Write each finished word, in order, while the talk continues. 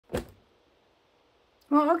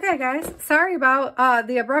Well, okay, guys. Sorry about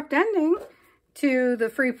the abrupt ending to the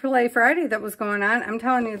Free Play Friday that was going on. I'm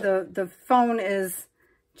telling you, the phone is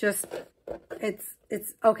just,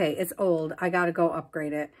 it's okay. It's old. I got to go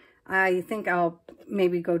upgrade it. I think I'll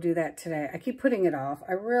maybe go do that today. I keep putting it off.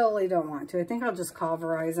 I really don't want to. I think I'll just call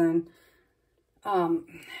Verizon. I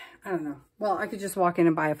don't know. Well, I could just walk in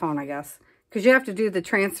and buy a phone, I guess. Because you have to do the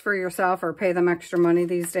transfer yourself or pay them extra money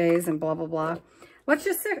these days and blah, blah, blah. Let's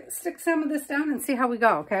just stick some of this down and see how we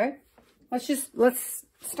go, okay? Let's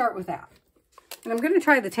start with that. And I'm going to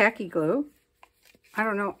try the tacky glue. I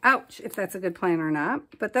don't know, ouch, if that's a good plan or not,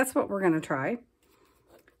 but that's what we're going to try.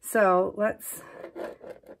 So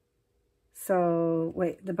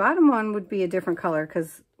wait, the bottom one would be a different color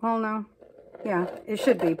because, well, no, yeah, it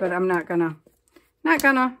should be, but I'm not gonna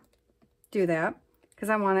do that because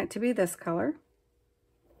I want it to be this color.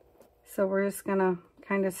 So we're just gonna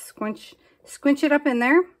kind of squinch it up in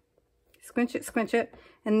there, squinch it,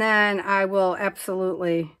 and then I will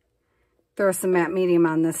absolutely throw some matte medium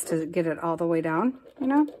on this to get it all the way down, you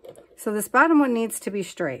know? So this bottom one needs to be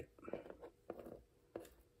straight.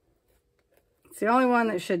 It's the only one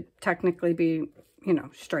that should technically be, you know,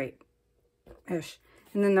 straight-ish.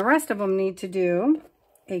 And then the rest of them need to do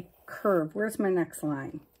a curve. Where's my next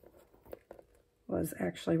line? Was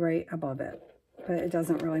actually right above it. But it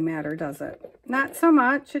doesn't really matter, does it? Not so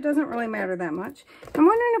much. It doesn't really matter that much. I'm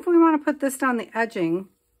wondering if we want to put this down the edging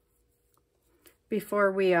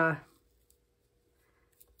before we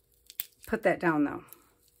put that down, though.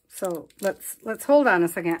 So let's hold on a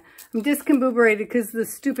second. I'm discombobulated because the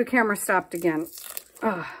stupid camera stopped again.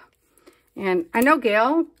 Ugh. And I know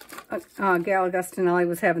Gail Augustinelli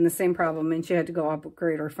was having the same problem and she had to go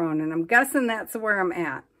upgrade her phone. And I'm guessing that's where I'm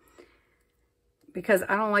at. Because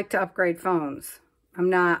I don't like to upgrade phones. I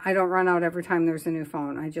don't run out every time there's a new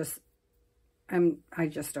phone. I just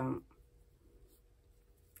don't.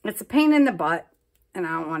 It's a pain in the butt and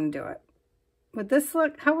I don't want to do it. Would this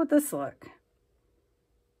look, how would this look?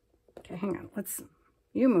 Okay, hang on.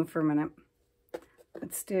 You move for a minute.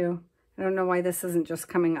 Let's do, I don't know why this isn't just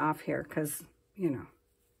coming off here because, you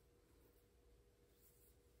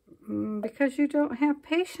know. Because you don't have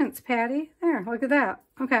patience, Patty. There, look at that.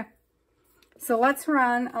 Okay. So let's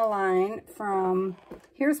run a line from,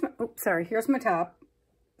 here's my top.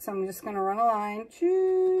 So I'm just going to run a line.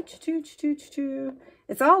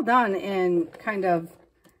 It's all done in kind of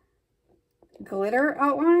glitter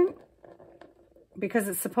outline because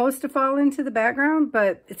it's supposed to fall into the background,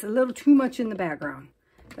 but it's a little too much in the background.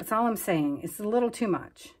 That's all I'm saying. It's a little too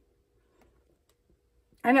much.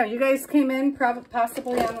 I know you guys came in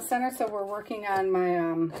possibly on the center, so we're working on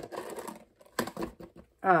my,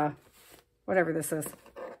 whatever this is,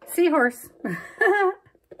 Seahorse.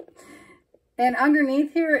 And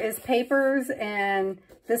underneath here is papers, and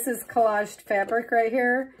this is collaged fabric right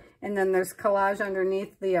here. And then there's collage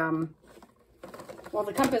underneath the, well,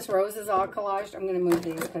 the Compass Rose is all collaged. I'm going to move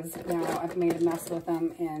these because now I've made a mess with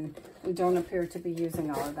them, and we don't appear to be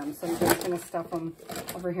using all of them. So I'm just going to stuff them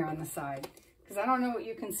over here on the side because I don't know what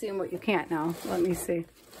you can see and what you can't now. Let me see.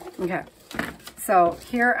 Okay. So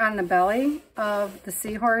here on the belly of the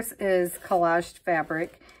Seahorse is collaged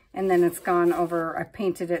fabric, and then it's gone over, I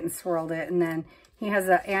painted it and swirled it, and then he has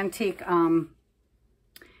an antique,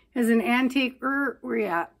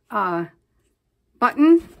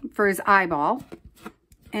 button for his eyeball,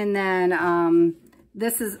 and then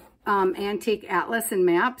this is antique atlas and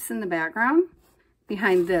maps in the background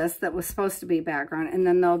behind this that was supposed to be background, and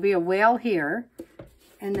then there'll be a whale here.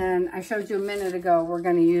 And then I showed you a minute ago, we're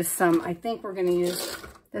going to use some, I think we're going to use,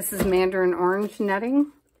 this is mandarin orange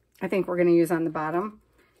netting. I think we're going to use on the bottom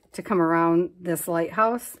to come around this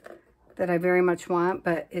lighthouse that I very much want,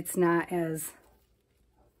 but it's not as,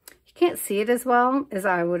 you can't see it as well as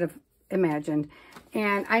I would have imagined.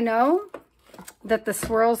 And I know that the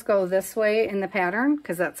swirls go this way in the pattern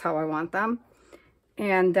because that's how I want them.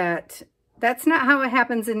 And that's not how it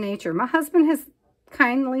happens in nature. My husband has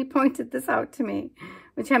kindly pointed this out to me,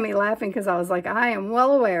 which had me laughing because I was like, I am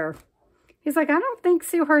well aware. He's like, I don't think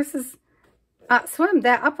seahorses swim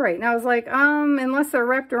that upright. And I was like, unless they're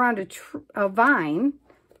wrapped around a vine,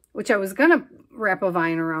 which I was going to wrap a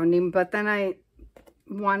vine around him, but then I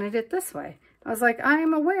wanted it this way. I was like, I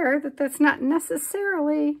am aware that that's not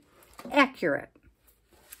necessarily accurate.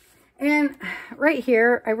 And right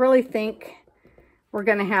here, I really think we're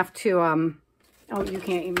going to have to, oh, you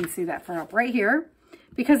can't even see that far up. Right here,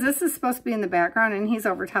 because this is supposed to be in the background and he's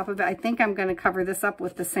over top of it, I think I'm going to cover this up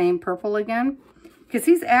with the same purple again. Because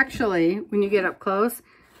he's actually, when you get up close,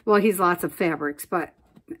 well, he's lots of fabrics, but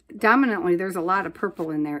dominantly there's a lot of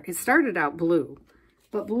purple in there. It started out blue,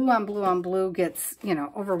 but blue on blue on blue gets, you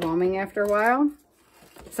know, overwhelming after a while.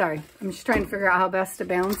 Sorry, I'm just trying to figure out how best to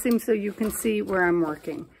balance him so you can see where I'm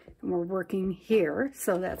working. And we're working here,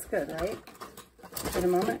 so that's good, right? Wait a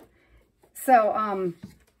moment. So,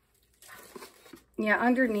 yeah,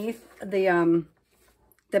 underneath the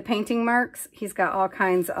painting marks, he's got all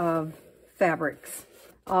kinds of fabrics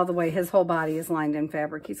all the way. His whole body is lined in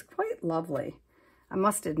fabric. He's quite lovely, I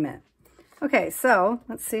must admit. Okay, so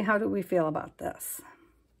let's see, how do we feel about this?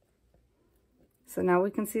 So now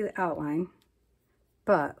we can see the outline,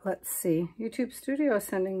 but let's see. YouTube Studio is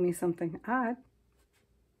sending me something odd.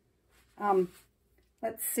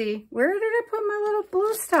 Let's see. Where did I put my little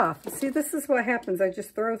blue stuff? See, this is what happens. I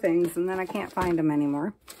just throw things and then I can't find them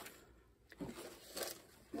anymore.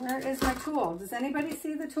 Where is my tool? Does anybody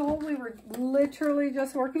see the tool we were literally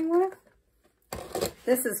just working with?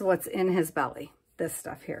 This is what's in his belly. This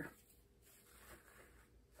stuff here.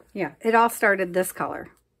 Yeah, it all started this color.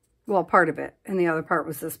 Well, part of it. And the other part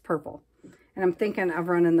was this purple. And I'm thinking of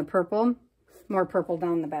running the purple, more purple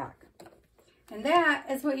down the back. And that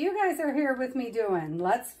is what you guys are here with me doing.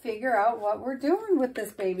 Let's figure out what we're doing with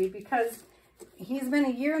this baby, because he's been a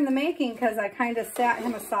year in the making, because I kind of sat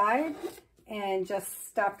him aside and just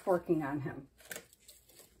stopped working on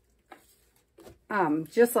him.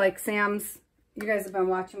 Just like Sam's, you guys have been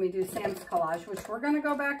watching me do Sam's collage, which we're going to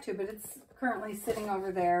go back to, but it's currently sitting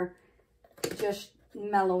over there just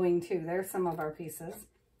mellowing too. There's some of our pieces.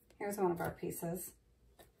 Here's one of our pieces.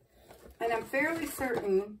 And I'm fairly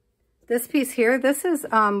certain this piece here, this is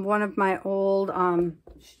one of my old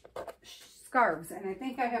scarves, and I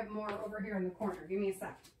think I have more over here in the corner. Give me a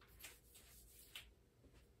sec.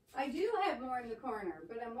 I do have more in the corner,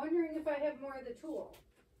 but I'm wondering if I have more of the tool.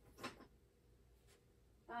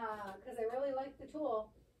 Because I really like the tool.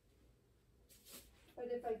 But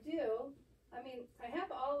if I do, I mean, I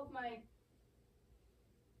have all of my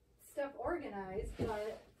stuff organized,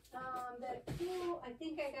 but that tool, I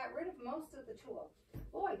think I got rid of most of the tool.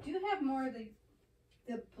 Oh, I do have more of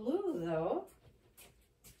the blue, though.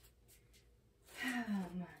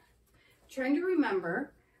 Trying to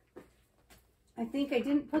remember. I think I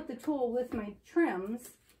didn't put the tool with my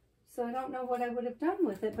trims, so I don't know what I would have done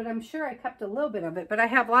with it, but I'm sure I kept a little bit of it. But I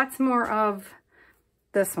have lots more of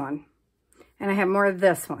this one, and I have more of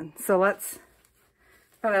this one. So let's,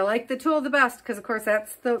 but I like the tool the best because, of course,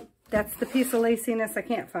 that's the piece of laciness I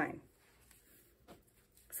can't find.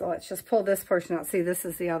 So let's just pull this portion out. See, this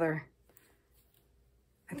is the other.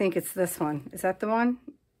 I think it's this one. Is that the one?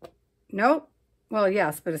 Nope. Well,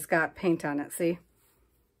 yes, but it's got paint on it, see?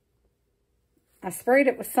 I sprayed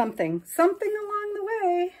it with something along the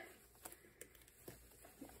way.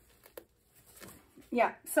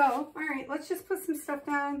 Yeah, so, all right, let's just put some stuff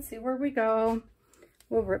down, see where we go.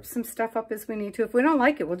 We'll rip some stuff up as we need to. If we don't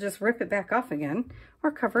like it, we'll just rip it back off again or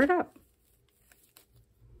cover it up.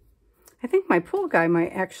 I think my pool guy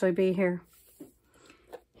might actually be here.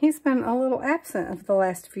 He's been a little absent of the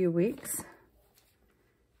last few weeks.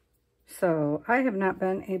 So I have not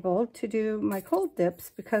been able to do my cold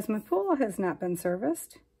dips because my pool has not been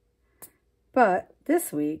serviced. But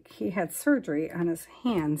this week he had surgery on his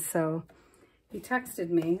hand, so he texted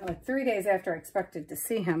me like 3 days after I expected to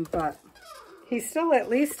see him, but he still at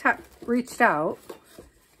least reached out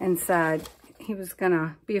and said he was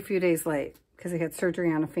gonna be a few days late because he had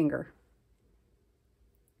surgery on a finger,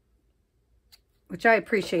 which I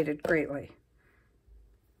appreciated greatly.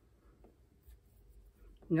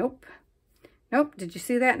 Nope. Nope, did you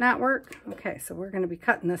see that not work? Okay, so we're going to be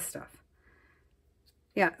cutting this stuff.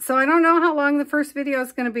 Yeah, so I don't know how long the first video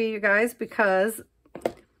is going to be, you guys, because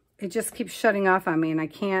it just keeps shutting off on me and I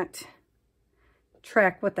can't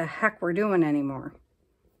track what the heck we're doing anymore.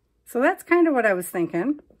 So that's kind of what I was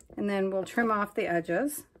thinking. And then we'll trim off the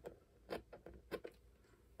edges.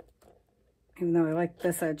 Even though I like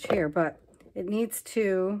this edge here, but it needs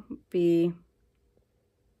to be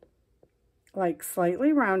like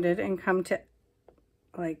slightly rounded and come to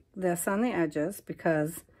like this on the edges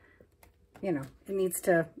because, you know, it needs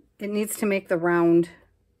to make the round,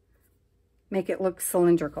 make it look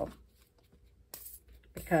cylindrical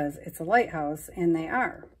because it's a lighthouse and they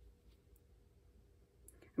are.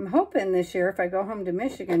 I'm hoping this year if I go home to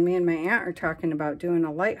Michigan, me and my aunt are talking about doing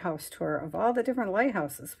a lighthouse tour of all the different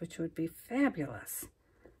lighthouses, which would be fabulous.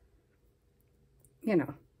 You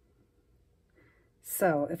know.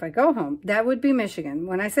 So if I go home, that would be Michigan.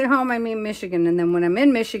 When I say home, I mean Michigan. And then when I'm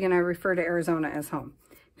in Michigan, I refer to Arizona as home.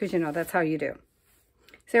 Because, you know, that's how you do.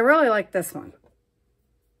 See, I really like this one.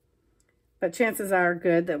 But chances are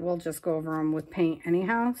good that we'll just go over them with paint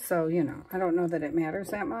anyhow. So, you know, I don't know that it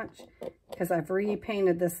matters that much. Because I've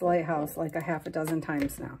repainted this lighthouse like a half a dozen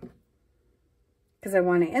times now. Because I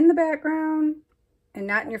want it in the background and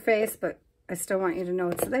not in your face. But I still want you to know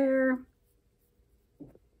it's there.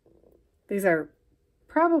 These are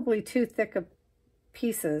probably too thick of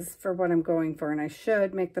pieces for what I'm going for, and I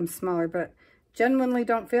should make them smaller, but genuinely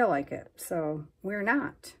don't feel like it, so we're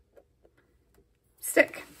not.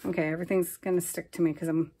 Stick. Okay, everything's going to stick to me because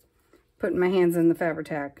I'm putting my hands in the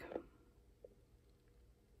Fabri-Tac.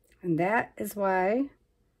 And that is why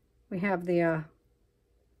we have the,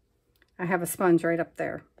 I have a sponge right up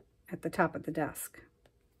there at the top of the desk.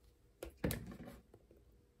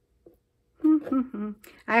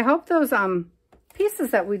 I hope those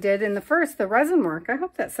pieces that we did in the resin work, I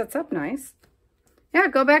hope that sets up nice. Yeah,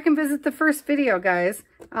 go back and visit the first video, guys.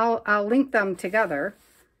 I'll link them together.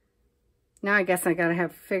 Now I guess I gotta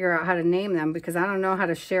figure out how to name them because I don't know how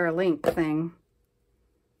to share a link thing.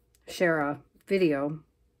 Share a video.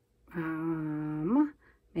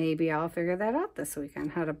 Maybe I'll figure that out this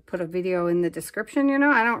weekend. How to put a video in the description, you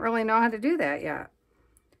know? I don't really know how to do that yet.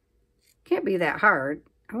 Can't be that hard.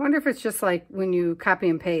 I wonder if it's just like when you copy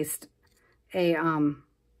and paste a,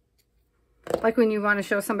 like when you want to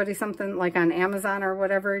show somebody something like on Amazon or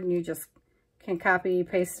whatever, and you just can copy,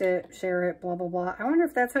 paste it, share it, blah, blah, blah. I wonder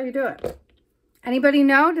if that's how you do it. Anybody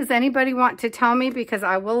know? Does anybody want to tell me? Because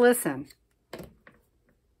I will listen.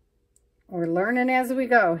 We're learning as we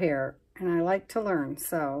go here, and I like to learn.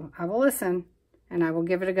 So I will listen, and I will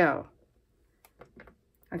give it a go.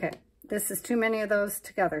 Okay, this is too many of those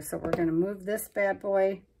together, so we're going to move this bad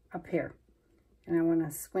boy up here. And I want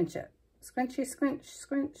to squinch it. Squinchy, squinch,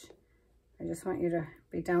 squinch. I just want you to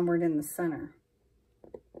be downward in the center.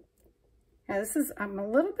 Yeah, I'm a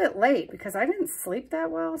little bit late because I didn't sleep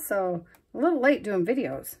that well, so I'm a little late doing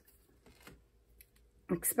videos.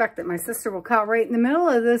 I expect that my sister will call right in the middle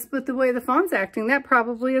of this, but the way the phone's acting, that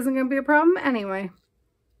probably isn't going to be a problem anyway.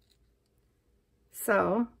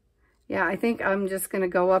 So, yeah, I think I'm just going to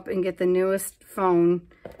go up and get the newest phone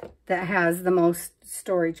that has the most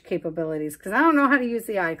storage capabilities, because I don't know how to use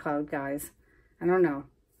the iCloud, guys. I don't know.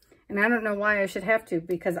 And I don't know why I should have to,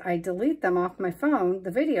 because I delete them off my phone, the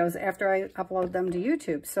videos, after I upload them to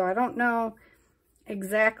YouTube. So I don't know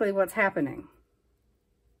exactly what's happening.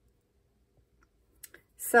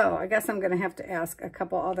 So I guess I'm going to have to ask a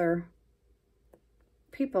couple other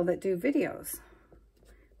people that do videos,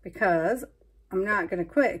 because I'm not going to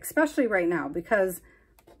quit, especially right now, because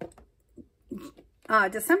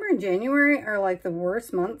December and January are like the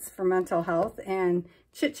worst months for mental health, and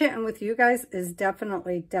chit-chatting with you guys is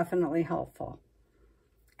definitely helpful.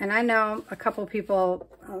 And I know a couple people,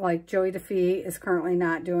 like Joey DeFee is currently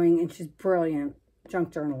not doing, and she's brilliant,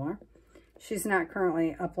 junk journaler. She's not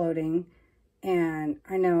currently uploading. And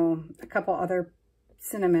I know a couple other,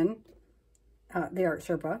 Cinnamon, the Art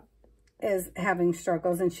Sherpa, is having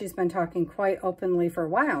struggles, and she's been talking quite openly for a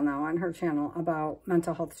while now on her channel about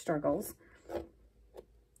mental health struggles.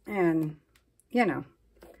 And, you know,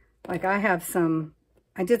 like I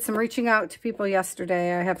did some reaching out to people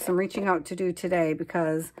yesterday. I have some reaching out to do today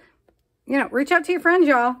because, you know, reach out to your friends,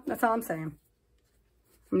 y'all. That's all I'm saying.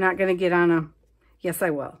 I'm not going to get on a, yes,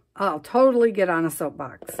 I will. I'll totally get on a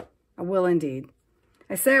soapbox. I will indeed.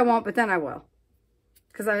 I say I won't, but then I will.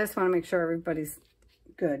 Because I just want to make sure everybody's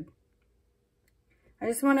good. I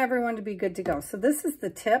just want everyone to be good to go. So this is the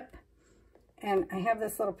tip. And I have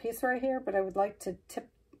this little piece right here, but I would like to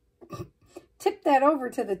tip that over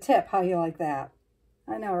to the tip. How you like that?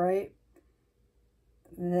 I know, right?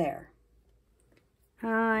 There.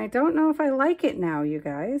 I don't know if I like it now, you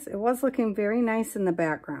guys. It was looking very nice in the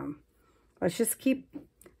background. Let's just keep,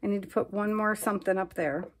 I need to put one more something up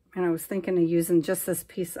there. And I was thinking of using just this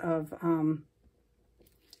piece of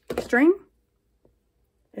string.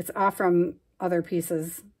 It's off from other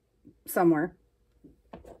pieces somewhere.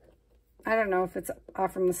 I don't know if it's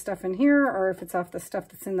off from the stuff in here or if it's off the stuff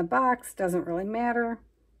that's in the box. Doesn't really matter.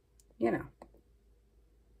 You know.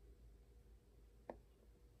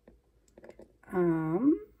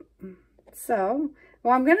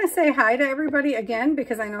 Well, I'm going to say hi to everybody again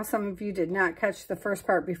because I know some of you did not catch the first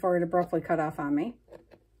part before it abruptly cut off on me.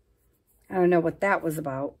 I don't know what that was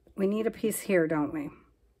about. We need a piece here, don't we?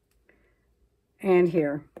 And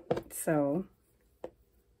here. So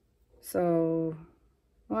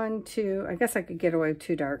 1, 2, I guess I could get away with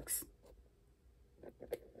 2 darks.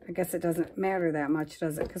 I guess it doesn't matter that much,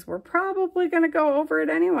 does it? Because we're probably going to go over it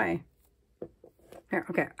anyway. Here,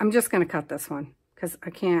 okay, I'm just going to cut this one because I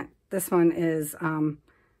can't. This one is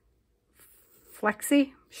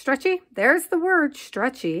stretchy. There's the word,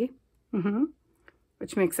 stretchy.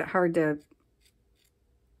 Which makes it hard to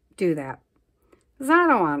do that because I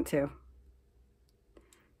don't want to.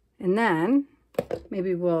 And then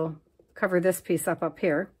maybe we'll cover this piece up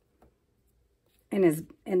here and is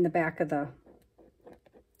in the back of the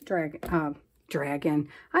dragon.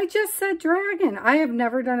 I just said dragon. I have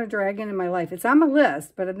never done a dragon in my life. It's on my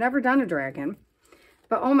list, but I've never done a dragon.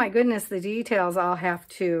 But oh my goodness, the details I'll have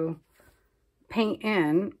to paint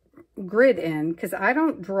in, grid in, because I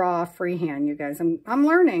don't draw freehand, you guys. I'm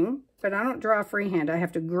learning, but I don't draw freehand. I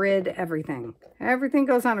have to grid everything. Everything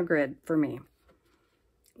goes on a grid for me,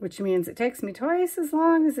 which means it takes me twice as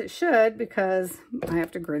long as it should because I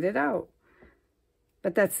have to grid it out.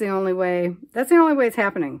 But that's the only way it's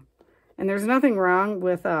happening. And there's nothing wrong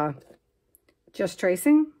with just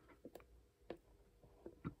tracing.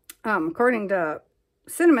 According to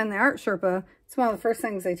Cinnamon, the art Sherpa, it's one of the first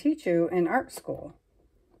things they teach you in art school.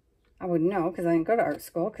 I wouldn't know because I didn't go to art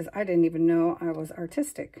school because I didn't even know I was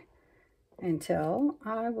artistic until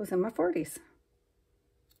I was in my 40s.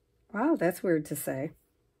 Wow, that's weird to say.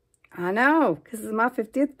 I know, because my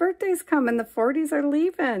 50th birthday's coming. The 40s are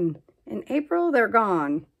leaving. In April, they're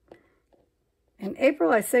gone. In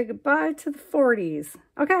April, I say goodbye to the 40s.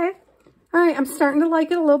 Okay. All right, I'm starting to like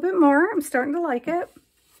it a little bit more. I'm starting to like it.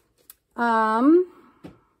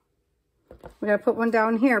 We got to put one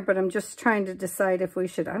down here, but I'm just trying to decide if we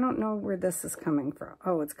should. I don't know where this is coming from.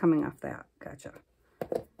 Oh, it's coming off that. Gotcha.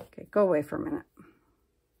 Okay, go away for a minute.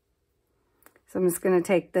 So I'm just going to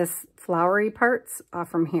take this flowery parts off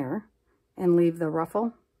from here and leave the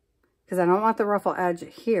ruffle. Because I don't want the ruffle edge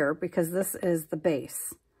here because this is the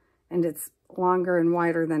base. And it's longer and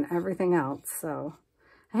wider than everything else. So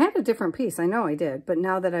I had a different piece. I know I did. But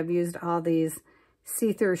now that I've used all these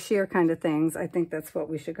see-through sheer kind of things, I think that's what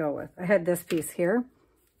we should go with. I had this piece here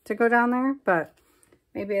to go down there. But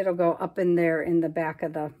maybe it'll go up in there in the back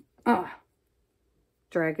of the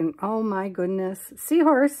dragon. Oh my goodness.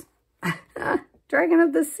 Seahorse. Dragon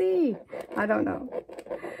of the sea. I don't know.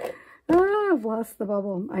 Oh, I've lost the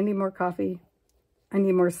bubble. I need more coffee. I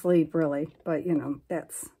need more sleep, really. But, you know,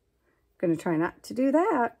 that's going to try not to do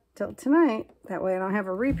that till tonight. That way I don't have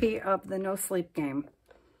a repeat of the no sleep game.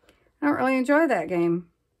 I don't really enjoy that game.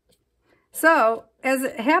 So, as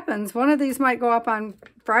it happens, one of these might go up on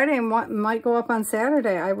Friday and one might go up on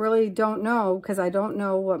Saturday. I really don't know because I don't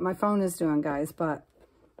know what my phone is doing, guys. But,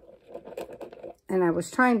 and I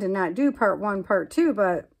was trying to not do part 1, part 2,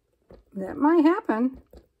 but that might happen.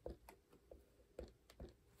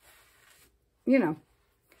 You know,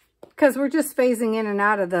 because we're just phasing in and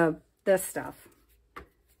out of this stuff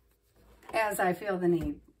as I feel the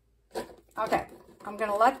need. Okay, I'm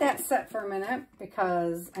going to let that set for a minute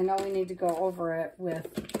because I know we need to go over it with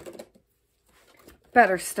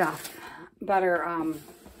better stuff, better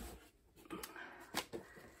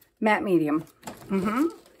matte medium.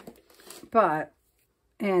 But,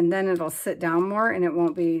 and then it'll sit down more and it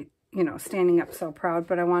won't be, you know, standing up so proud,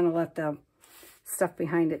 but I want to let the stuff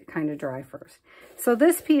behind it kind of dry first. So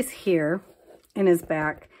this piece here in his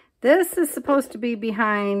back, this is supposed to be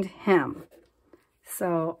behind him.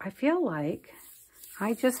 So I feel like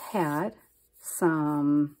I just had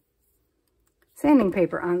some sanding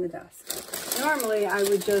paper on the desk. Normally I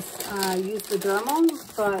would just use the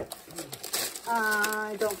Dremel, but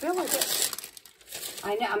I don't feel like it.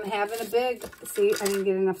 I'm having a big, see, I didn't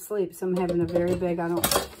get enough sleep, so I'm having a very big, I don't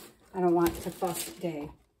want to fuss day.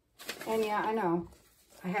 And yeah, I know.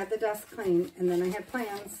 I had the desk clean, and then I had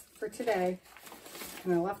plans for today.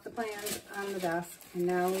 And I left the plans on the desk, and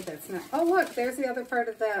now that's not... Oh, look, there's the other part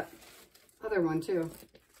of that other one, too.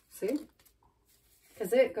 See?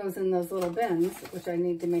 Because it goes in those little bins, which I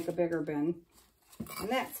need to make a bigger bin. And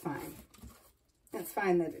that's fine. That's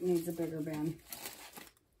fine that it needs a bigger bin.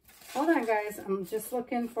 Hold on, guys. I'm just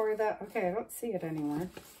looking for the... Okay, I don't see it anywhere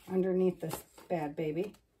underneath this bad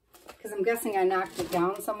baby. Because I'm guessing I knocked it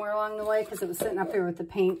down somewhere along the way because it was sitting up here with the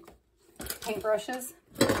paint brushes.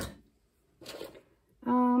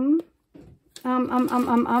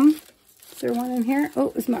 Is there one in here?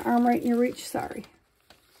 Oh, is my arm right in your reach? Sorry.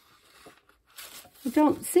 I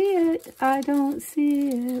don't see it. I don't see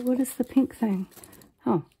it. What is the pink thing?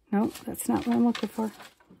 Oh, no, that's not what I'm looking for.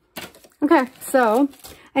 Okay, so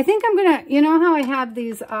I think I'm going to, you know how I have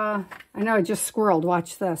these, I know I just squirreled.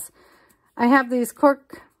 Watch this. I have these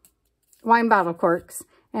wine bottle corks,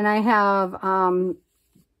 and I have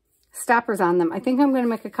stoppers on them. I think I'm going to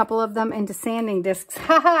make a couple of them into sanding discs.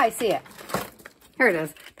 Haha, I see it. Here it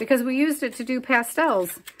is. Because we used it to do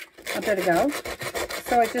pastels a bit ago.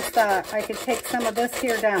 So I just thought I could take some of this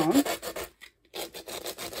here down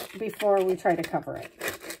before we try to cover it.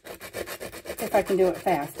 If I can do it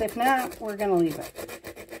fast. If not, we're going to leave it.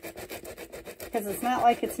 Because it's not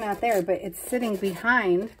like it's not there, but it's sitting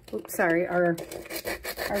behind, oops, sorry, our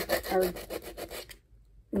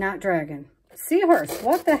not dragon. Seahorse,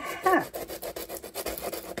 what the heck?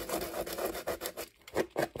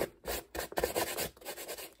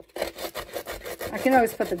 I can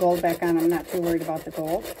always put the gold back on. I'm not too worried about the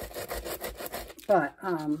gold. But,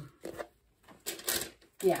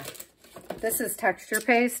 yeah. This is texture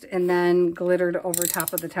paste and then glittered over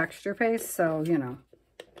top of the texture paste. So, you know.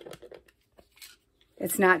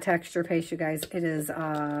 It's not texture paste, you guys. It is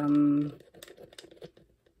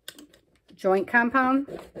joint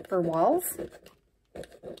compound for walls.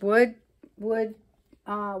 Wood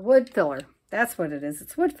filler. That's what it is.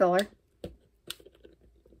 It's wood filler.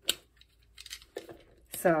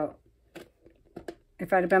 So,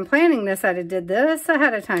 if I'd have been planning this, I'd have did this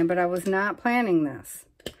ahead of time, but I was not planning this.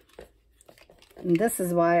 And this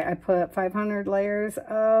is why I put 500 layers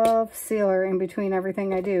of sealer in between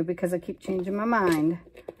everything I do, because I keep changing my mind.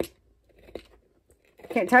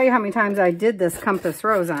 Can't tell you how many times I did this compass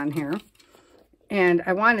rose on here. And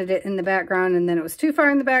I wanted it in the background, and then it was too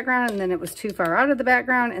far in the background, and then it was too far out of the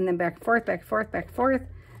background, and then back and forth, back and forth, back and forth.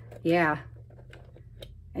 Yeah.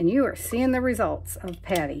 And you are seeing the results of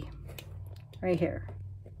Patty right here.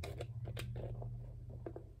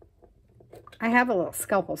 I have a little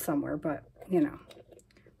scalpel somewhere, but, you know.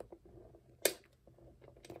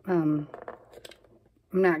 I'm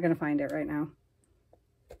not going to find it right now.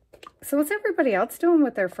 So what's everybody else doing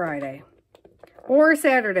with their Friday? Or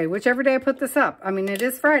Saturday, whichever day I put this up. I mean, it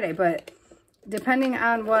is Friday, but depending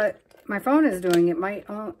on what my phone is doing, it might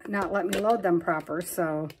not let me load them proper,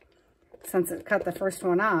 so... Since it cut the first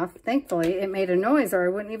one off, thankfully it made a noise, or I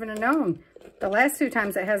wouldn't even have known. The last 2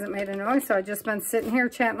 times it hasn't made a noise, so I've just been sitting here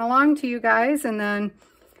chatting along to you guys, and then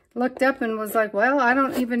looked up and was like, well, I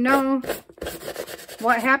don't even know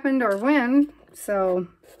what happened or when. So,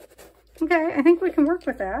 okay, I think we can work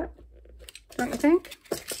with that. Don't you think?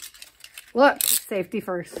 Look, safety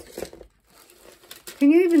first.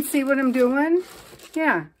 Can you even see what I'm doing?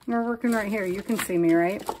 Yeah, we're working right here. You can see me,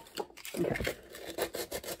 right? Okay.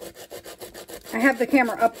 I have the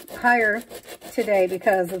camera up higher today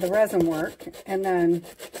because of the resin work. And then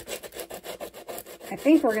I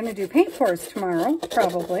think we're going to do paint pours tomorrow,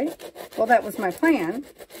 probably. Well, that was my plan.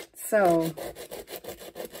 So,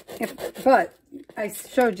 but I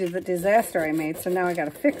showed you the disaster I made, so now I got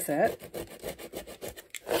to fix it.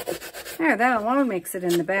 There, that alone makes it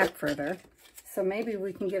in the back further. So maybe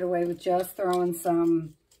we can get away with just throwing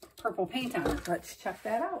some purple paint on it. Let's check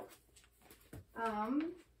that out.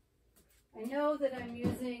 I know that I'm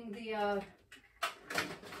using the,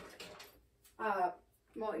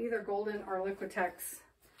 well, either Golden or Liquitex,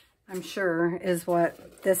 I'm sure, is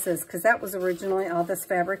what this is. Because that was originally, all this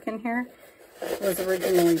fabric in here was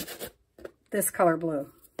originally this color blue.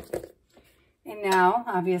 And now,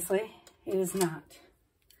 obviously, it is not.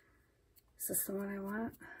 Is this the one I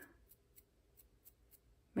want?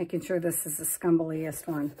 Making sure this is the scumbliest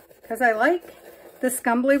one. Because I like the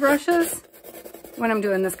scumbly brushes when I'm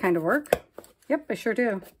doing this kind of work. Yep, I sure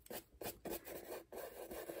do.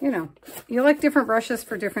 You know, you like different brushes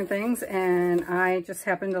for different things, and I just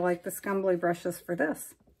happen to like the scumbly brushes for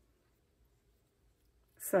this.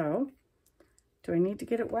 So, do I need to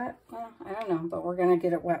get it wet? Well, I don't know, but we're going to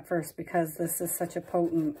get it wet first because this is such a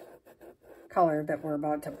potent color that we're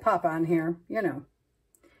about to pop on here. You know.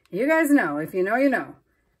 You guys know. If you know, you know.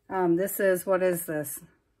 This is, what is this?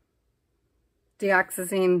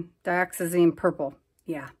 Dioxazine purple.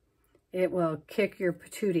 Yeah. It will kick your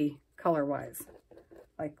patootie color-wise.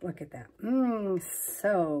 Like, look at that.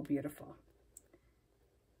 So beautiful.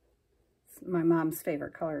 My mom's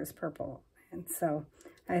favorite color is purple. And so,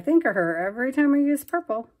 I think of her every time I use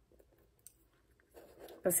purple.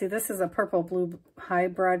 But see, this is a purple-blue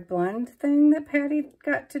hybrid blend thing that Patty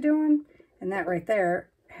got to doing. And that right there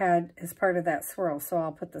is part of that swirl. So,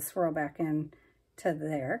 I'll put the swirl back in to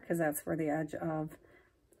there, because that's where the edge of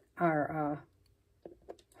our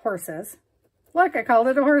horse is. Look, I called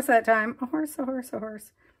it a horse that time. A horse, a horse, a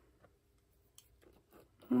horse.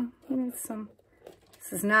 We need some.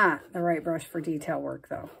 This is not the right brush for detail work,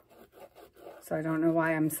 though. So I don't know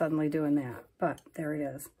why I'm suddenly doing that. But there it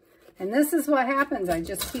is. And this is what happens. I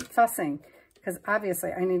just keep fussing. Because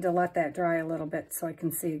obviously I need to let that dry a little bit so I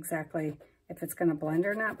can see exactly if it's going to blend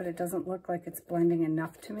or not. But it doesn't look like it's blending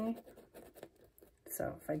enough to me.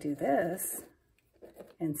 So if I do this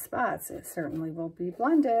in spots, it certainly will be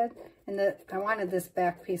blended. And I wanted this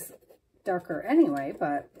back piece darker anyway,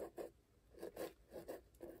 but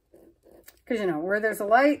because you know, where there's a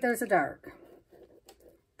light, there's a dark.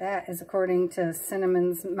 That is according to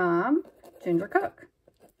Cinnamon's mom, Ginger Cook.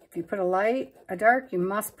 If you put a dark, you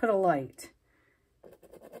must put a light.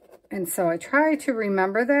 And so I try to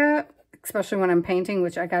remember that, especially when I'm painting,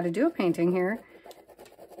 which I got to do a painting here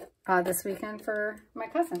this weekend for my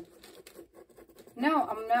cousin. No,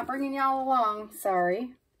 I'm not bringing y'all along.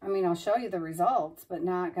 Sorry. I mean, I'll show you the results, but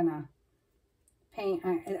not gonna paint.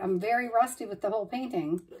 I'm very rusty with the whole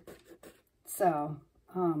painting. So,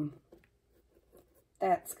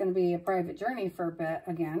 that's going to be a private journey for a bit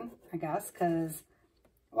again, I guess, because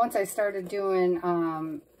once I started doing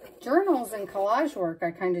journals and collage work,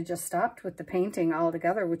 I kind of just stopped with the painting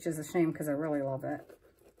altogether, which is a shame because I really love it.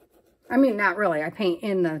 I mean, not really. I paint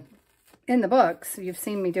in the books. You've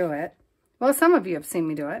seen me do it. Well, some of you have seen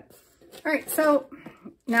me do it. All right, so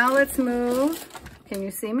now let's move. Can you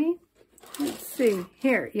see me? Let's see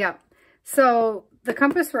here. Yep. So the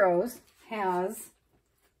Compass Rose has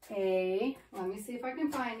a, let me see if I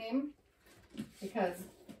can find him, because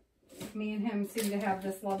me and him seem to have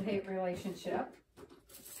this love-hate relationship.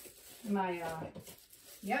 My,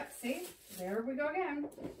 yep, see, there we go again.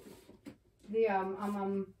 The,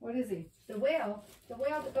 what is he? The whale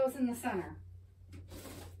that goes in the center.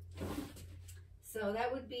 So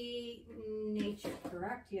that would be nature,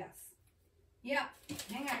 correct? Yes. Yep,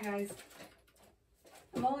 hang on, guys.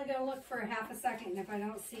 I'm only going to look for a half a second, and if I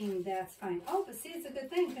don't see him, that's fine. Oh, but see, it's a good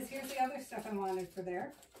thing, because here's the other stuff I wanted for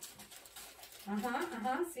there.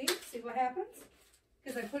 See what happens?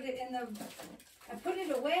 Because I put it in the, I put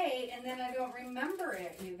it away, and then I don't remember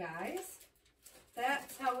it, you guys.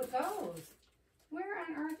 That's how it goes. Where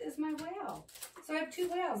on earth is my whale? So I have two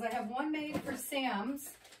whales. I have one made for Sam's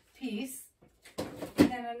piece,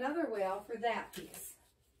 and then another whale for that piece.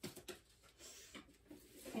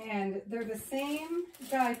 And they're the same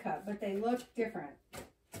die cut, but they look different.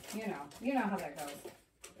 You know how that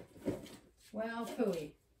goes. Well,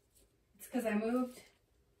 pooey. It's because I moved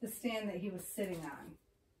the stand that he was sitting on.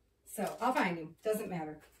 So I'll find him. Doesn't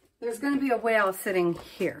matter. There's going to be a whale sitting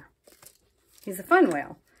here. He's a fun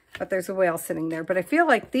whale, but there's a whale sitting there. But I feel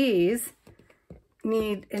like these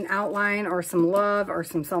need an outline or some love or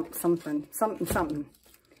some something.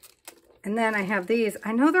 And then I have these.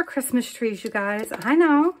 I know they're Christmas trees, you guys. I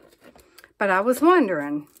know. But I was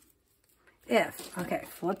wondering if, okay,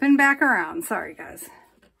 flipping back around. Sorry, guys.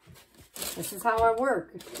 This is how I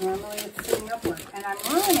work. Normally it's sitting upward. And I'm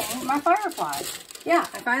ruining my firefly. Yeah,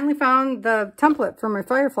 I finally found the template for my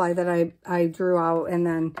firefly that I drew out and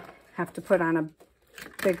then have to put on a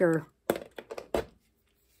bigger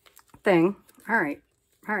thing. All right.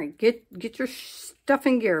 All right. Get your stuff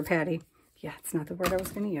in gear, Patty. Yeah, it's not the word I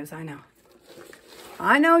was going to use. I know.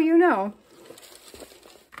 I know you know.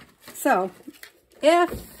 So,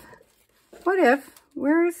 what if,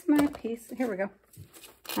 where's my piece? Here we go.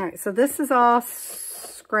 All right, so this is all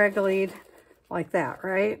scragglied like that,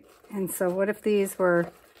 right? And so what if these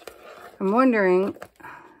were, I'm wondering,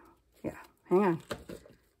 yeah, hang on.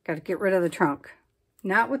 Got to get rid of the trunk.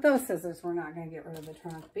 Not with those scissors, we're not going to get rid of the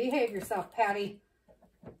trunk. Behave yourself, Patty.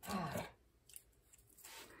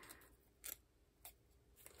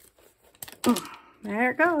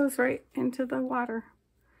 There it goes, right into the water.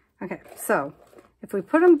 Okay, so if we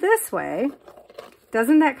put them this way,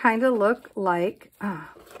 doesn't that kind of look like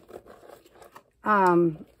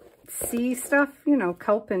sea stuff, you know,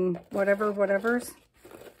 kelp and whatever's.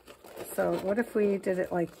 So what if we did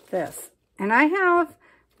it like this? And I have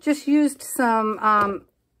just used some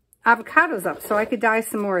avocados up, so I could dye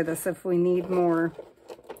some more of this if we need more.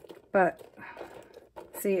 But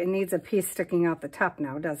see, it needs a piece sticking out the top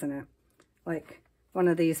now, doesn't it? Like one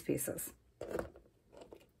of these pieces.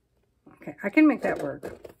 Okay, I can make that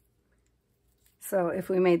work. So if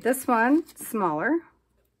we made this one smaller,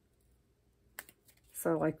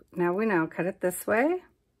 so like now we know, cut it this way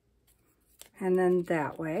and then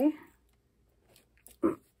that way.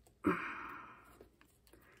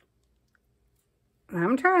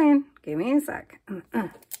 I'm trying. Give me a sec.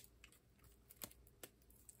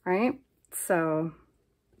 Right? So,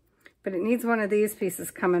 but it needs one of these pieces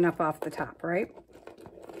coming up off the top, right?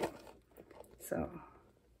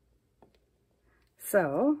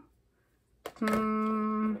 So,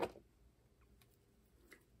 I'm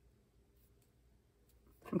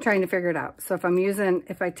trying to figure it out. So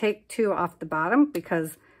if I take two off the bottom,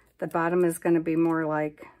 because the bottom is going to be more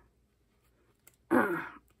like,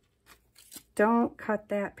 don't cut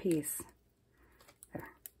that piece. There.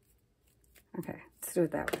 Okay, let's do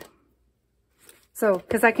it that way. So,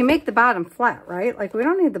 because I can make the bottom flat, right? Like we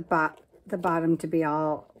don't need the bottom to be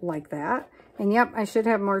all like that. And yep, I should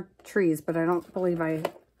have more trees, but I don't believe I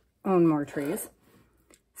own more trees.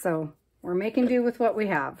 So we're making do with what we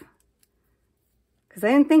have. Because I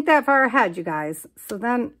didn't think that far ahead, you guys. So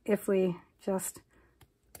then if we just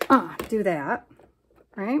do that,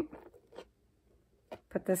 right?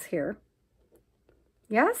 Put this here.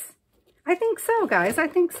 Yes? I think so, guys. I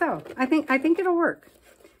think so. I think it'll work.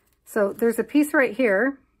 So there's a piece right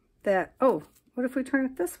here that, oh, what if we turn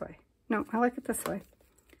it this way? No, I like it this way.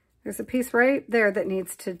 There's a piece right there that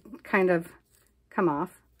needs to kind of come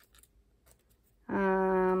off.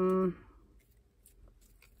 Here,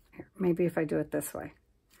 maybe if I do it this way.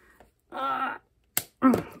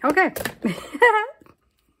 Okay.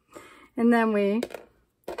 And then we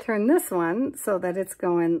turn this one so that it's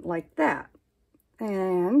going like that.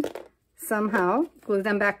 And somehow glue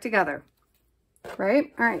them back together.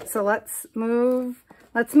 Right? All right, so let's move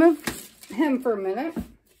him for a minute.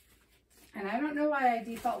 And I don't know why I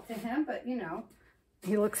default to him, but you know,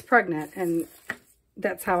 he looks pregnant, and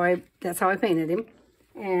that's how I painted him.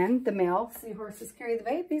 And the male seahorses carry the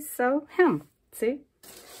babies, so him. See?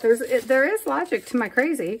 There is logic to my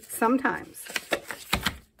crazy sometimes.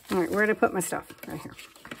 All right, where did I put my stuff? Right here.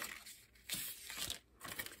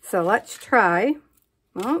 So let's try.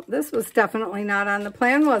 Well, this was definitely not on the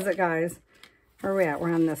plan, was it, guys? Where are we at?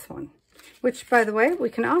 We're on this one. Which, by the way, we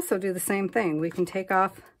can also do the same thing. We can take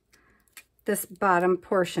off this bottom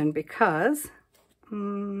portion because,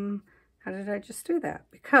 how did I just do that?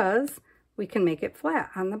 Because we can make it flat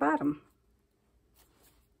on the bottom.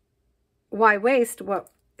 Why waste what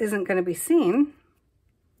isn't going to be seen?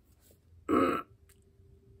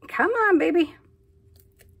 Come on, baby.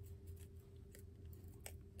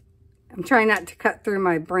 I'm trying not to cut through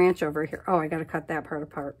my branch over here. Oh, I got to cut that part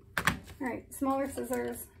apart. All right, smaller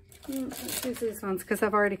scissors. Let's use these ones because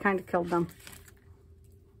I've already kind of killed them.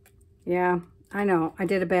 Yeah, I know. I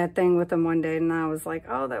did a bad thing with them one day, and I was like,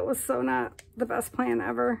 oh, that was so not the best plan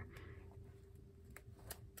ever.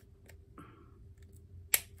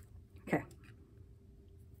 Okay.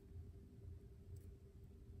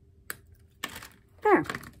 There.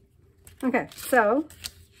 Okay, so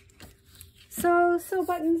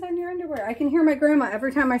buttons on your underwear. I can hear my grandma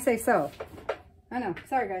every time I say so. I know.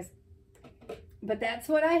 Sorry, guys. But that's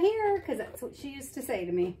what I hear, because that's what she used to say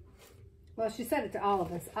to me. Well, she said it to all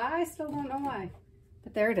of us. I still don't know why,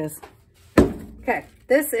 but there it is. Okay,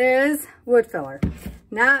 this is wood filler.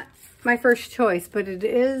 Not my first choice, but it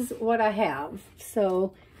is what I have.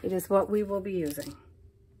 So it is what we will be using.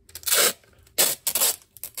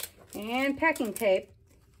 And packing tape,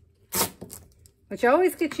 which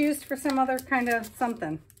always gets used for some other kind of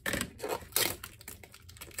something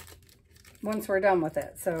once we're done with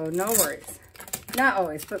it. So no worries. Not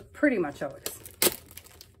always, but pretty much always.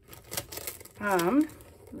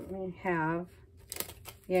 Let me have,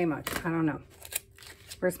 yay much, I don't know.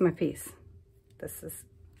 Where's my piece? That's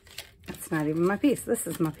not even my piece. This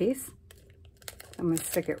is my piece. I'm gonna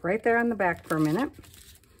stick it right there on the back for a minute.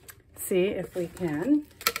 See if we can.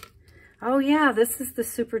 Oh yeah, this is the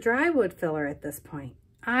super dry wood filler at this point.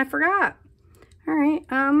 I forgot. All right,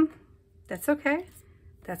 that's okay.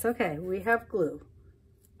 That's okay, we have glue.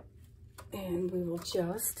 And we will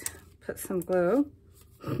just put some glue.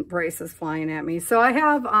 Bryce is flying at me. So I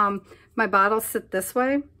have my bottles sit this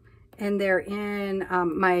way, and they're in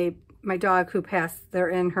my dog who passed. They're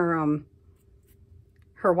in her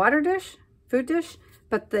her water dish, food dish,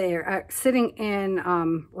 but they're sitting in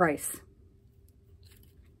rice,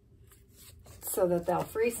 so that they'll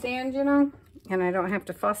freestand, you know. And I don't have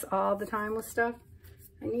to fuss all the time with stuff.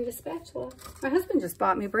 I need a spatula. My husband just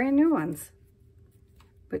bought me brand new ones,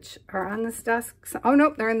 which are on this desk. So, oh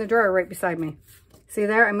nope, they're in the drawer right beside me. See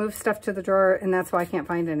there, I moved stuff to the drawer, and that's why I can't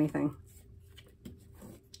find anything.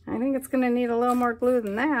 I think it's gonna need a little more glue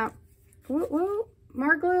than that. Woo, woo,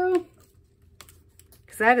 more glue.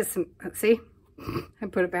 Because that is some, see? I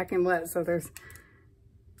put it back in wet, so there's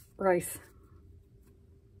rice.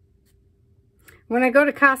 When I go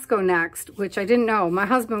to Costco next, which I didn't know, my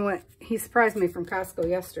husband went, he surprised me from Costco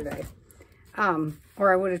yesterday.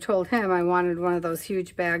 Or I would have told him I wanted one of those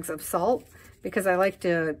huge bags of salt, because I like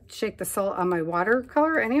to shake the salt on my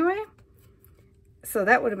watercolor anyway. So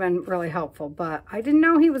that would have been really helpful, but I didn't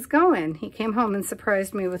know he was going. He came home and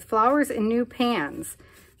surprised me with flowers and new pans,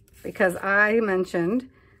 because I mentioned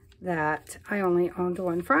that I only owned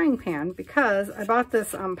one frying pan, because I bought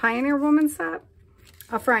this Pioneer Woman set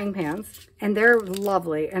of frying pans, and they're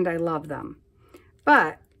lovely, and I love them.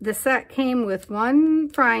 But the set came with one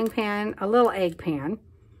frying pan, a little egg pan,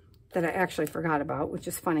 that I actually forgot about, which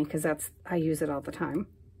is funny because I use it all the time.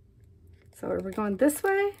 So are we going this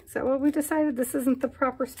way? Is that what we decided? This isn't the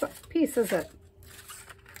proper piece, is it?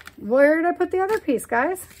 Where did I put the other piece,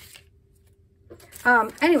 guys?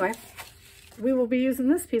 Anyway, we will be using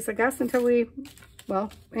this piece, I guess, until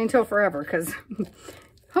until forever, because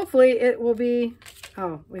hopefully it will be,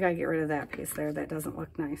 oh, we gotta get rid of that piece there. That doesn't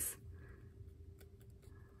look nice.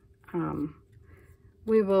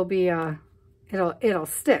 We will be, it'll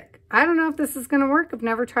stick. I don't know if this is going to work. I've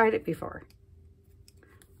never tried it before.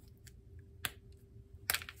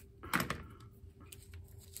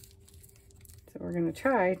 So we're going to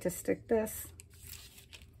try to stick this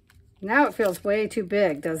Now it feels way too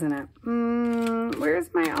big, doesn't it?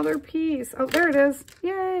 Where's my other piece? Oh, there it is.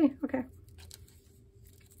 Yay. Okay.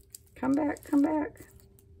 Come back, come back.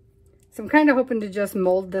 So I'm kind of hoping to just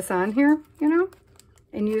mold this on here, you know,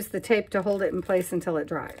 and use the tape to hold it in place until it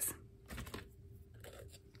dries.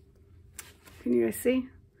 Can you guys see?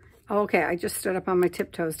 Okay, I just stood up on my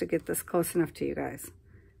tiptoes to get this close enough to you guys.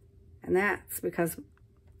 And that's because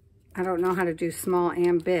I don't know how to do small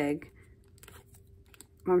and big.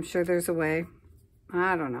 I'm sure there's a way.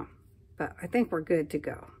 I don't know. But I think we're good to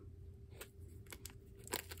go.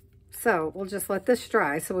 So we'll just let this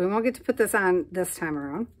dry. So we won't get to put this on this time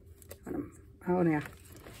around. Oh, yeah.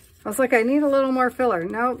 I was like, I need a little more filler.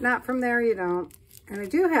 Nope, not from there. You don't. And I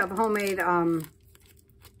do have homemade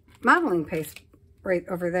modeling paste right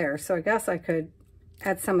over there. So I guess I could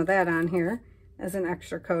add some of that on here as an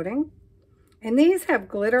extra coating. And these have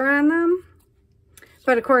glitter on them.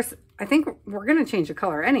 But of course, I think we're going to change the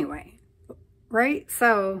color anyway, right?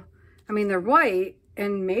 So, I mean, they're white,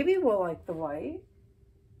 and maybe we'll like the white.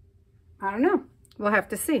 I don't know. We'll have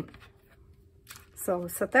to see. So we'll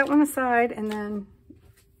set that one aside, and then,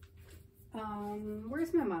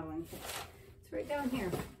 where's my modeling kit? It's right down here.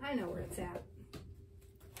 I know where it's at.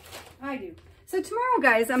 I do. So tomorrow,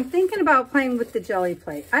 guys, I'm thinking about playing with the jelly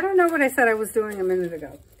plate. I don't know what I said I was doing a minute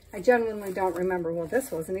ago. I genuinely don't remember. Well, this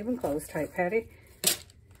wasn't even closed tight, Patty.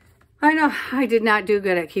 I know I did not do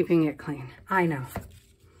good at keeping it clean. I know.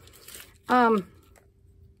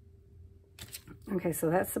 Okay, so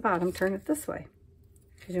that's the bottom. Turn it this way,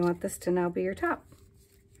 because you want this to now be your top.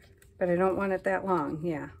 But I don't want it that long.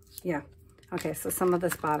 Yeah. Okay, so some of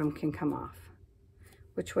this bottom can come off.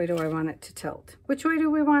 Which way do I want it to tilt? Which way do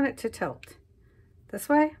we want it to tilt? This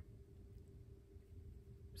way?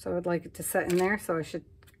 So I'd like it to set in there, so I should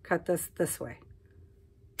cut this way.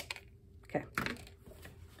 Okay.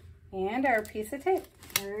 And our piece of tape.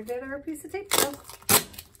 Where did our piece of tape go?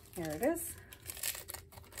 Here it is.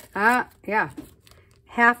 Yeah.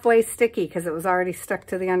 Halfway sticky because it was already stuck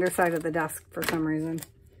to the underside of the desk for some reason.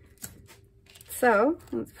 So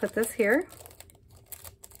let's put this here.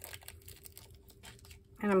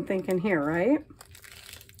 And I'm thinking here, right?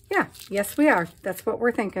 Yeah, yes we are. That's what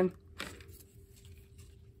we're thinking.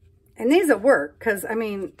 And these will work because, I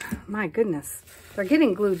mean, my goodness, they're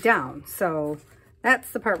getting glued down. So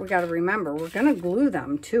that's the part we got to remember. We're going to glue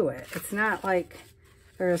them to it. It's not like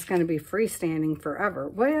they're just going to be freestanding forever.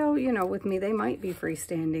 Well, you know, with me, they might be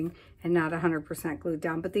freestanding and not 100% glued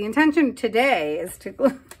down. But the intention today is to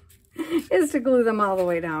glue them all the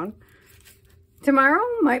way down. Tomorrow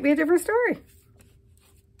might be a different story.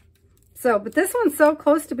 So, but this one's so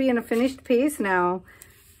close to being a finished piece now.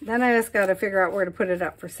 Then I just got to figure out where to put it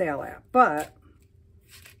up for sale at. But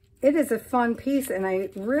it is a fun piece, and I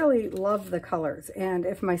really love the colors. And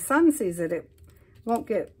if my son sees it, it won't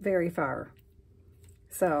get very far.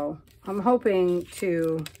 So I'm hoping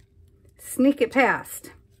to sneak it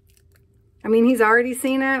past. I mean, he's already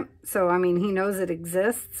seen it, so I mean, he knows it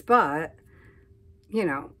exists, but, you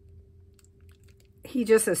know, he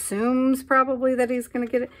just assumes probably that he's going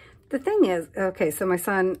to get it. The thing is, okay, so my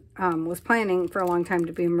son was planning for a long time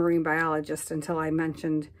to be a marine biologist until I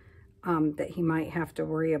mentioned that he might have to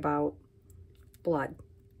worry about blood.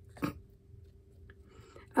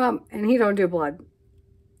 And he don't do blood.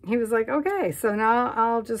 He was like, okay, so now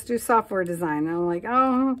I'll just do software design. And I'm like,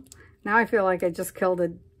 oh, now I feel like I just killed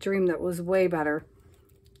a dream that was way better.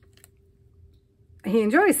 He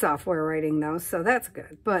enjoys software writing though, so that's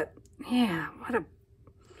good. But yeah,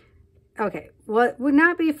 okay, what would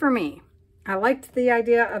not be for me? I liked the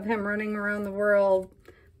idea of him running around the world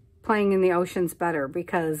playing in the oceans better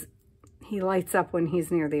because he lights up when he's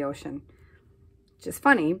near the ocean. Which is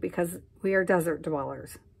funny because we are desert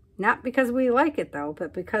dwellers. Not because we like it though,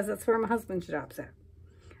 but because that's where my husband jobs at.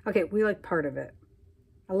 Okay, we like part of it.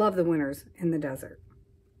 I love the winters in the desert.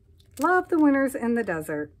 Love the winters in the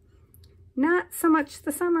desert. Not so much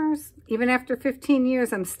the summers. Even after 15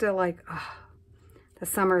 years, I'm still like, oh, the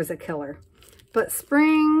summer is a killer. But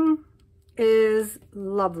spring is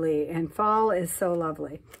lovely and fall is so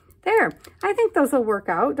lovely. There, I think those will work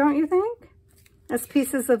out, don't you think? As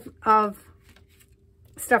pieces of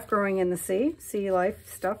stuff growing in the sea life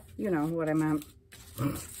stuff, you know what I meant.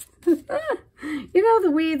 You know,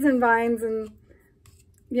 the weeds and vines and,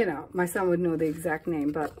 you know, my son would know the exact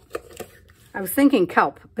name, but I was thinking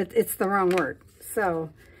kelp, but it's the wrong word.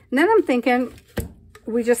 So, and then I'm thinking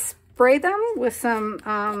we just spray them with some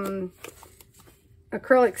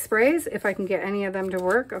acrylic sprays, if I can get any of them to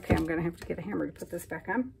work. Okay, I'm going to have to get a hammer to put this back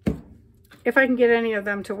on. If I can get any of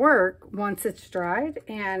them to work once it's dried,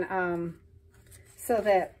 and so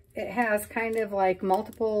that it has kind of like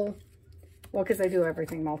multiple Well, because I do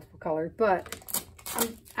everything multiple colored, but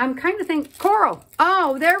I'm kind of thinking coral.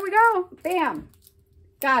 Oh, there we go. Bam.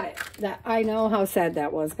 Got it. That, I know how sad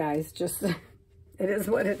that was, guys. Just, it is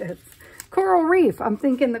what it is. Coral reef. I'm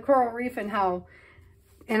thinking the coral reef and how,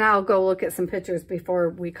 and I'll go look at some pictures before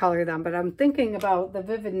we color them, but I'm thinking about the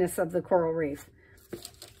vividness of the coral reef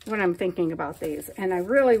when I'm thinking about these. And I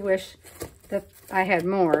really wish that I had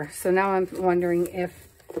more. So now I'm wondering if,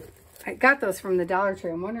 I got those from the Dollar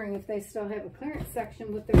Tree. I'm wondering if they still have a clearance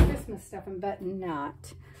section with their Christmas stuff. I'm betting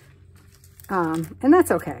not. And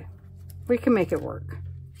that's okay. We can make it work.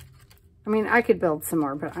 I mean, I could build some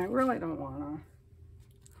more, but I really don't want to.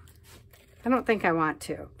 I don't think I want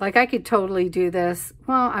to. Like, I could totally do this.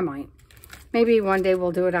 Well, I might. Maybe one day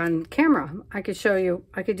we'll do it on camera. I could show you.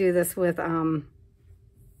 I could do this with hot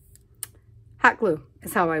glue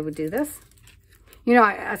is how I would do this. You know,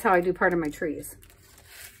 that's how I do part of my trees.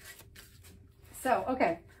 So,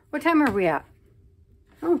 okay. What time are we at?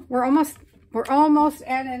 Oh, we're almost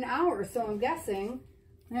at an hour. So I'm guessing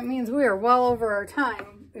that means we are well over our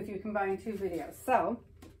time if you combine two videos. So,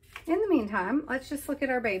 in the meantime, let's just look at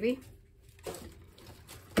our baby.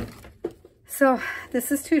 So,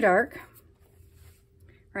 this is too dark,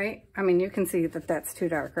 right? I mean, you can see that that's too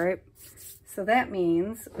dark, right? So that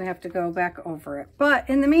means we have to go back over it. But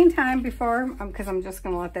in the meantime, before, because I'm just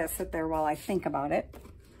going to let that sit there while I think about it.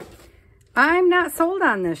 I'm not sold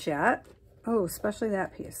on this yet. Oh, especially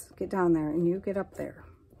that piece. Get down there and you get up there.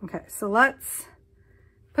 Okay, so let's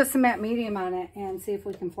put some matte medium on it and see if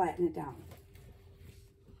we can flatten it down.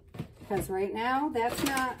 Because right now, that's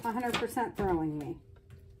not 100% throwing me.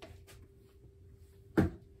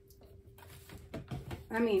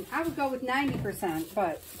 I mean, I would go with 90%,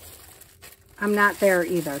 but I'm not there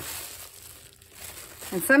either.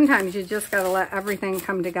 And sometimes you just got to let everything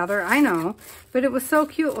come together. I know, but it was so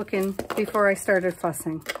cute looking before I started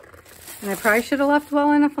fussing. And I probably should have left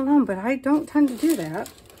well enough alone, but I don't tend to do that,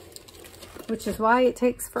 which is why it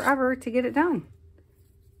takes forever to get it done.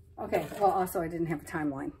 Okay, well, also I didn't have a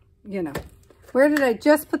timeline, you know. Where did I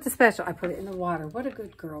just put the special? I put it in the water. What a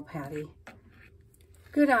good girl, Patty.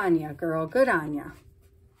 Good on ya, girl. Good on ya.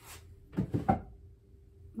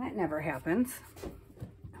 That never happens.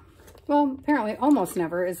 Well, apparently almost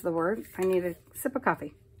never is the word. I need a sip of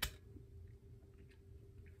coffee.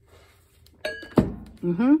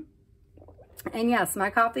 And yes, my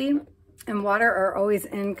coffee and water are always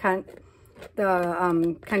in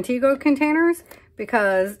the Contigo containers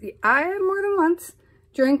because I more than once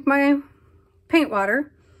drink my paint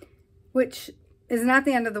water, which is not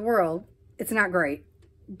the end of the world. It's not great,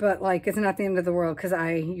 but like it's not the end of the world because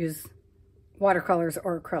I use watercolors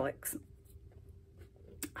or acrylics.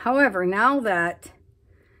 However, now that,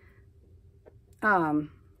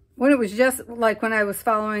 when it was just like when I was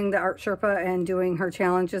following the Art Sherpa and doing her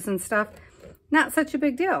challenges and stuff, not such a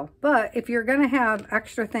big deal. But if you're going to have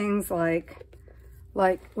extra things like,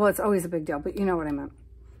 well, it's always a big deal, but you know what I meant.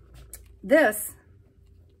 This,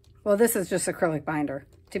 well, this is just acrylic binder,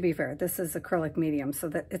 to be fair. This is acrylic medium, so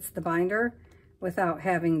that it's the binder without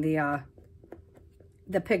having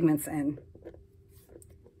the pigments in.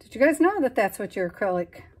 Did you guys know that that's what your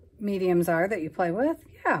acrylic mediums are that you play with?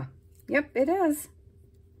 Yeah. Yep, it is.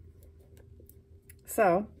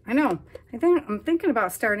 So, I know. I'm thinking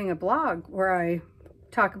about starting a blog where I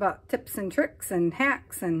talk about tips and tricks and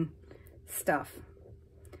hacks and stuff.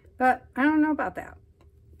 But I don't know about that.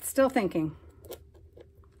 Still thinking.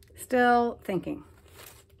 Still thinking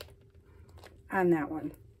on that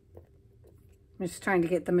one. I'm just trying to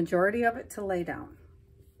get the majority of it to lay down.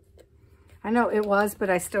 I know it was, but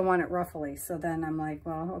I still want it ruffly. So then I'm like,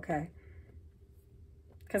 well, okay.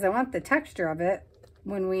 Because I want the texture of it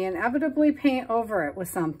when we inevitably paint over it with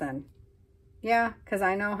something. Yeah, because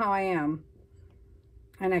I know how I am.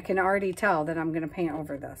 And I can already tell that I'm going to paint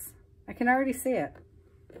over this. I can already see it.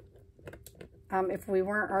 If we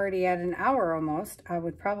weren't already at an hour almost, I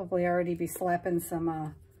would probably already be slapping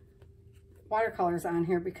some watercolors on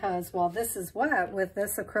here because while this is wet with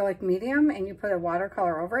this acrylic medium and you put a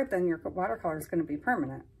watercolor over it, then your watercolor is going to be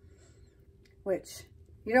permanent, which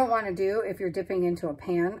you don't want to do if you're dipping into a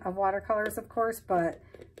pan of watercolors, of course, but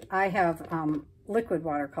I have liquid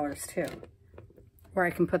watercolors too, where I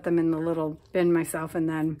can put them in the little bin myself and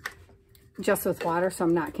then just with water so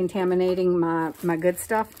I'm not contaminating my good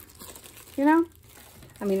stuff, you know?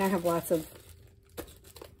 I mean, I have lots of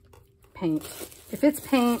paint. If it's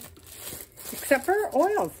paint, except for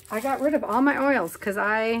oils. I got rid of all my oils because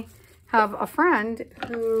I have a friend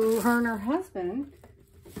who, her and her husband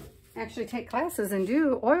actually take classes and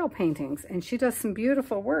do oil paintings. And she does some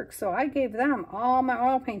beautiful work. So I gave them all my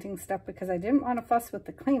oil painting stuff because I didn't want to fuss with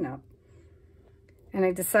the cleanup. And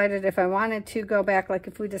I decided if I wanted to go back, like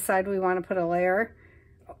if we decide we want to put a layer,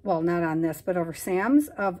 well, not on this, but over Sam's,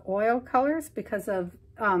 of oil colors because of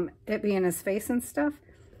it being his face and stuff.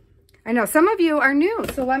 I know some of you are new,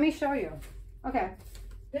 so let me show you. Okay,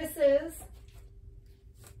 this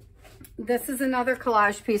is another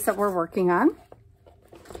collage piece that we're working on.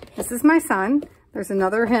 This is my son. There's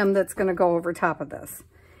another him that's going to go over top of this.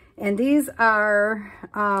 And these are,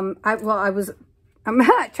 I'm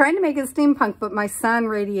not trying to make it steampunk, but my son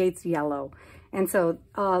radiates yellow. And so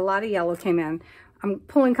a lot of yellow came in. I'm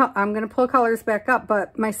going to pull colors back up,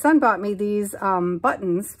 but my son bought me these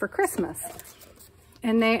buttons for Christmas.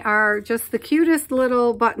 And they are just the cutest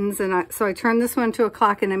little buttons. And so I turned this one to a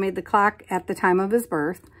clock, and I made the clock at the time of his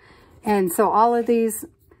birth. And so all of these,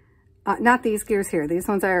 not these gears here, these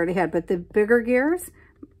ones I already had, but the bigger gears,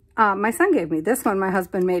 my son gave me. This one my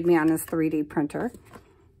husband made me on his 3D printer.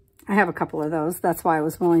 I have a couple of those. That's why I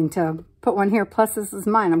was willing to put one here. Plus, this is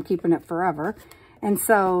mine. I'm keeping it forever. And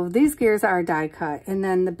so these gears are die cut. And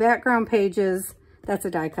then the background pages, that's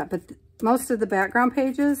a die cut. But most of the background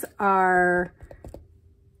pages are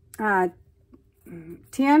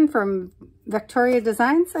tan from Victoria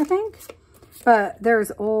Designs, I think. But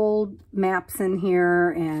there's old maps in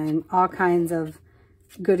here and all kinds of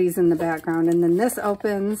goodies in the background. And then this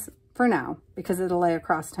opens for now because it'll lay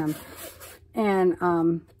across him.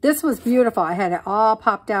 And this was beautiful. I had it all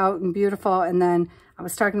popped out and beautiful. And then I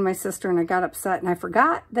was talking to my sister and I got upset and I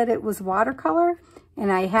forgot that it was watercolor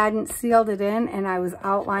and I hadn't sealed it in, and I was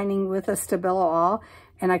outlining with a Stabilo All,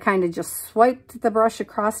 and I kind of just swiped the brush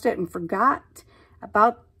across it and forgot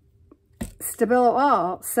about Stabilo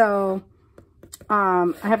All. So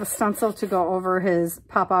I have a stencil to go over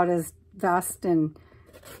pop out his vest and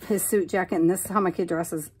his suit jacket, and this is how my kid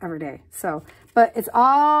dresses every day. So, but it's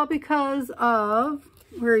all because of,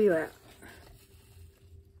 where are you at?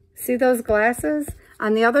 See those glasses?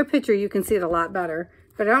 On the other picture, you can see it a lot better,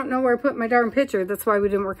 but I don't know where I put my darn picture. That's why we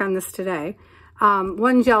didn't work on this today.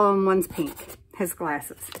 One's yellow and one's pink, his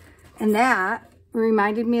glasses. And that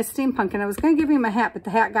reminded me of steampunk, and I was going to give him a hat, but the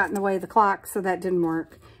hat got in the way of the clock, so that didn't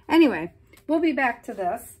work. Anyway, we'll be back to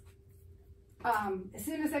this as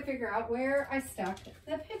soon as I figure out where I stuck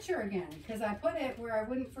the picture again, because I put it where I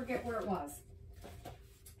wouldn't forget where it was.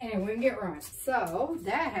 And it wouldn't get ruined. So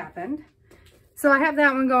that happened. So I have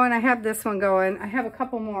that one going. I have this one going. I have a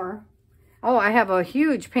couple more. Oh, I have a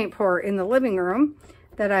huge paint pour in the living room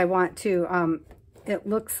that I want to, it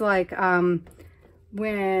looks like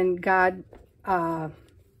when God,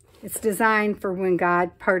 it's designed for when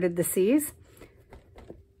God parted the seas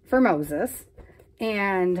for Moses.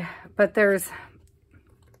 But there's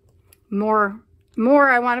more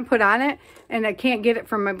I want to put on it, and I can't get it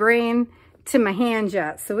from my brain to my hand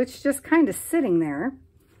yet. So it's just kind of sitting there.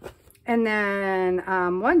 And then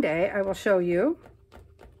one day I will show you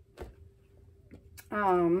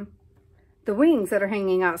the wings that are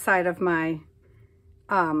hanging outside of my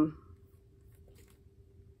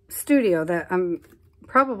studio that I'm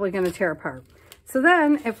probably going to tear apart. So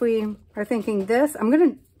then if we are thinking this, I'm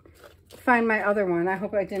going to find my other one. I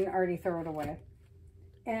hope I didn't already throw it away.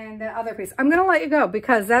 And the other piece, I'm going to let you go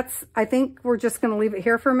because I think we're just going to leave it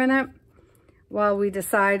here for a minute while we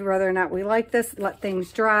decide whether or not we like this, let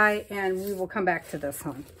things dry, and we will come back to this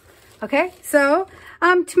one. Okay, so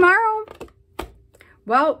tomorrow,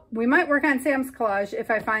 well, we might work on Sam's collage if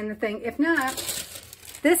I find the thing. If not,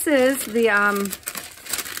 this is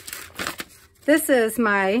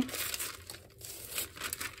my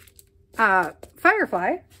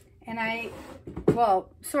Firefly, and well,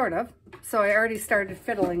 sort of. So I already started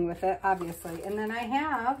fiddling with it, obviously. And then I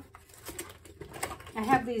have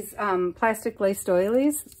these plastic lace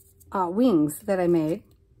doilies, wings that I made,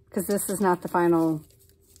 because this is not the final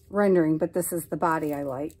rendering, but this is the body I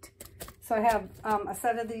liked. So I have a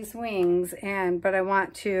set of these wings, but I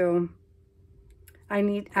want to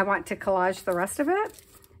collage the rest of it.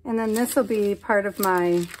 And then this will be part of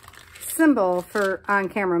my symbol for on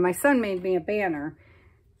camera. My son made me a banner,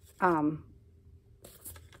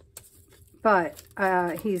 but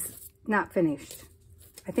he's not finished.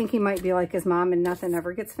 I think he might be like his mom and nothing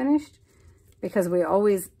ever gets finished, because we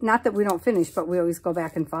always, not that we don't finish, but we always go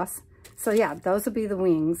back and fuss. So yeah, those will be the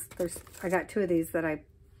wings. I got 2 of these that I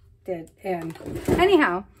did. And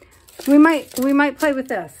anyhow, we might play with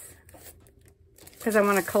this because I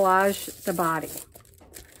want to collage the body.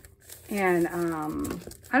 And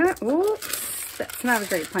that's not a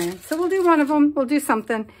great plan. So we'll do one of them. We'll do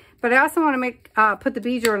something. But I also want to put the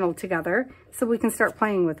bee journal together so we can start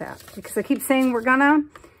playing with that. Because I keep saying we're gonna,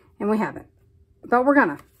 and we haven't. But we're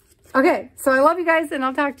gonna. Okay, so I love you guys, and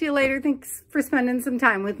I'll talk to you later. Thanks for spending some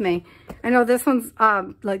time with me. I know this one's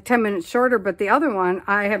like 10 minutes shorter, but the other one,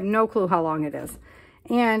 I have no clue how long it is.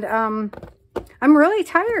 And I'm really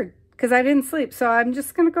tired because I didn't sleep, so I'm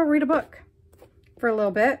just going to go read a book for a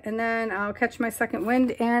little bit, and then I'll catch my second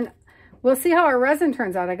wind, and we'll see how our resin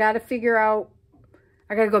turns out. I got to figure out,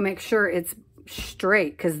 I got to go make sure it's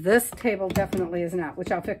straight, because this table definitely is not,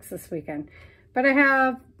 which I'll fix this weekend. But I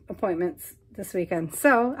have appointments this weekend.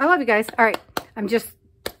 So I love you guys. All right. I'm just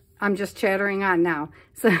chattering on now.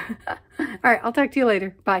 So, all right. I'll talk to you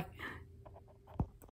later. Bye.